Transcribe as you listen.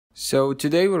So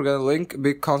today we're gonna link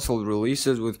big console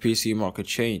releases with PC market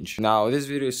change. Now this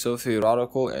video is so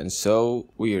theoretical and so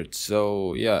weird,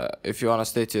 so yeah, if you wanna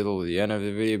stay till the end of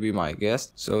the video, be my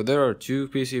guest. So there are two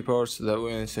PC parts that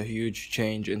witness a huge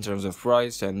change in terms of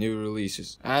price and new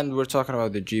releases, and we're talking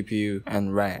about the GPU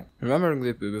and RAM. Remembering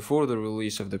that before the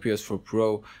release of the PS4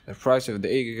 Pro, the price of the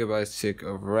 8GB stick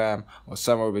of RAM was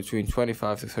somewhere between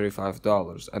 $25 to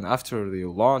 $35, and after the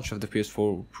launch of the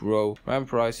PS4 Pro, RAM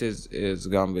prices is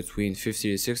gone between $50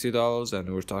 to $60,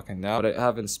 and we're talking now, but it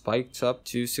haven't spiked up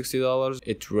to $60.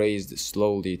 It raised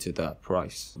slowly to that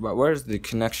price. But where's the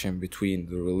connection between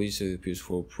the release of the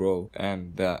PS4 Pro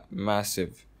and that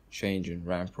massive change in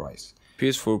RAM price?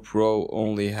 PS4 Pro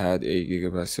only had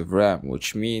 8GB of RAM,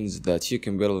 which means that you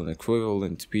can build an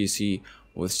equivalent PC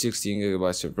with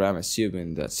 16GB of RAM,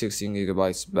 assuming that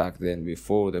 16GB back then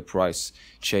before the price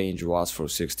change was for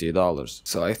 $60.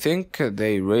 So I think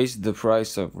they raised the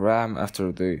price of RAM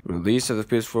after the release of the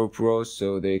PS4 Pro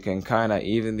so they can kinda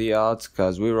even the odds,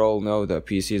 cause we all know that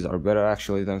PCs are better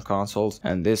actually than consoles,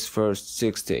 and this first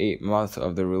 6 to 8 months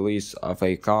of the release of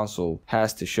a console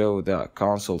has to show that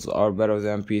consoles are better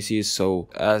than PCs, so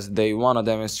as they wanna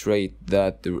demonstrate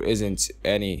that there isn't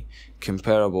any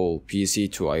comparable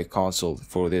PC to a console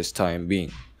for this time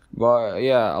being. But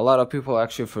yeah, a lot of people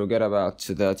actually forget about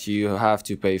that you have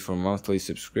to pay for monthly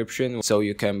subscription so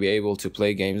you can be able to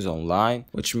play games online,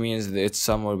 which means that it's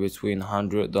somewhere between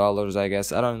 $100, I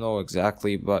guess. I don't know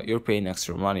exactly, but you're paying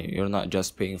extra money. You're not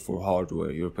just paying for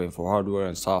hardware, you're paying for hardware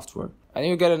and software. And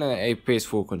you get a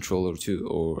PS4 controller too,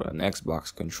 or an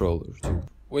Xbox controller too.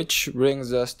 Which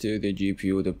brings us to the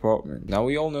GPU department. Now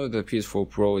we all know that PS4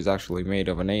 Pro is actually made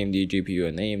of an AMD GPU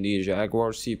and AMD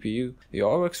Jaguar CPU. The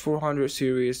RX 400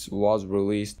 series was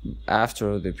released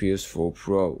after the PS4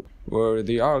 Pro, where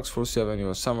the RX 470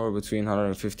 was somewhere between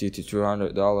 $150 to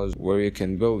 $200, where you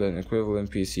can build an equivalent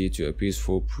PC to a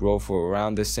PS4 Pro for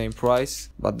around the same price.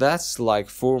 But that's like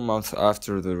 4 months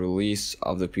after the release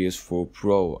of the PS4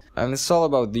 Pro, and it's all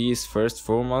about these first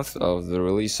 4 months of the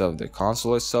release of the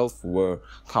console itself, where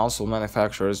console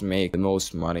manufacturers make the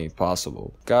most money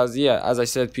possible. Cause yeah, as I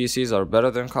said, PCs are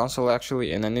better than console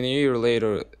actually, and then a year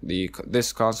later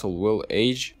this console will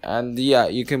age, and yeah,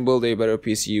 you can build a better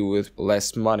PC with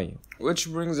less money.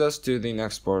 Which brings us to the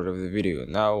next part of the video.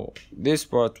 Now, this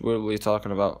part we'll be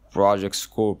talking about Project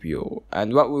Scorpio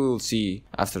and what we will see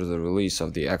after the release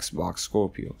of the Xbox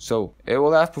Scorpio. So, it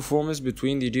will have performance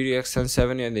between the GTX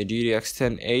 1070 and the GTX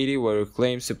 1080, where it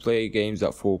claims to play games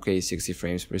at 4K 60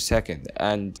 frames per second,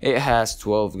 and it has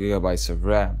 12GB of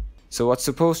RAM. So what's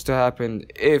supposed to happen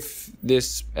if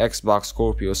this Xbox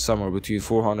Scorpio is somewhere between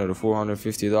 $400 to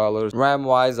 $450? RAM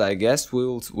wise, I guess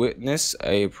we'll witness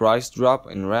a price drop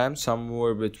in RAM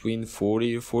somewhere between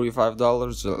 $40 to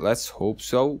 $45. Let's hope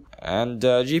so. And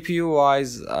GPU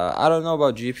wise, I don't know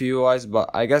about GPU wise, but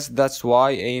I guess that's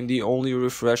why AMD only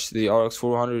refreshed the RX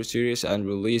 400 series and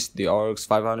released the RX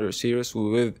 500 series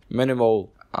with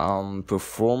minimal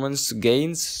performance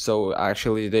gains, so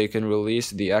actually they can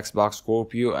release the Xbox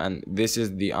Scorpio, and this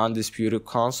is the undisputed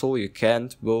console. You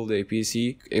can't build a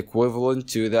PC equivalent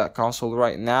to that console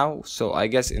right now, so I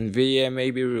guess Nvidia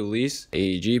maybe release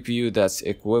a GPU that's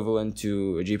equivalent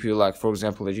to a GPU like, for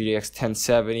example, the GTX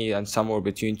 1070, and somewhere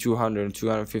between $200 and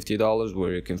 $250,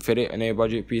 where you can fit it in a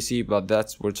budget PC, but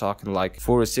we're talking like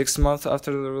 4 to 6 months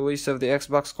after the release of the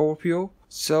Xbox Scorpio.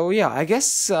 So yeah, I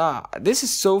guess this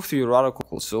is so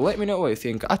theoretical, so let me know what you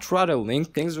think. I try to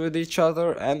link things with each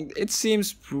other and it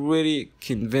seems pretty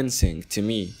convincing to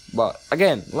me. But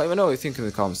again, let me know what you think in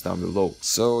the comments down below.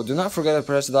 So do not forget to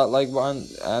press that like button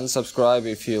and subscribe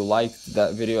if you liked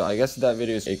that video. I guess that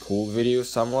video is a cool video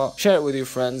somewhat. Share it with your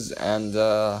friends, and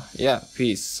yeah,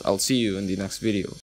 peace. I'll see you in the next video.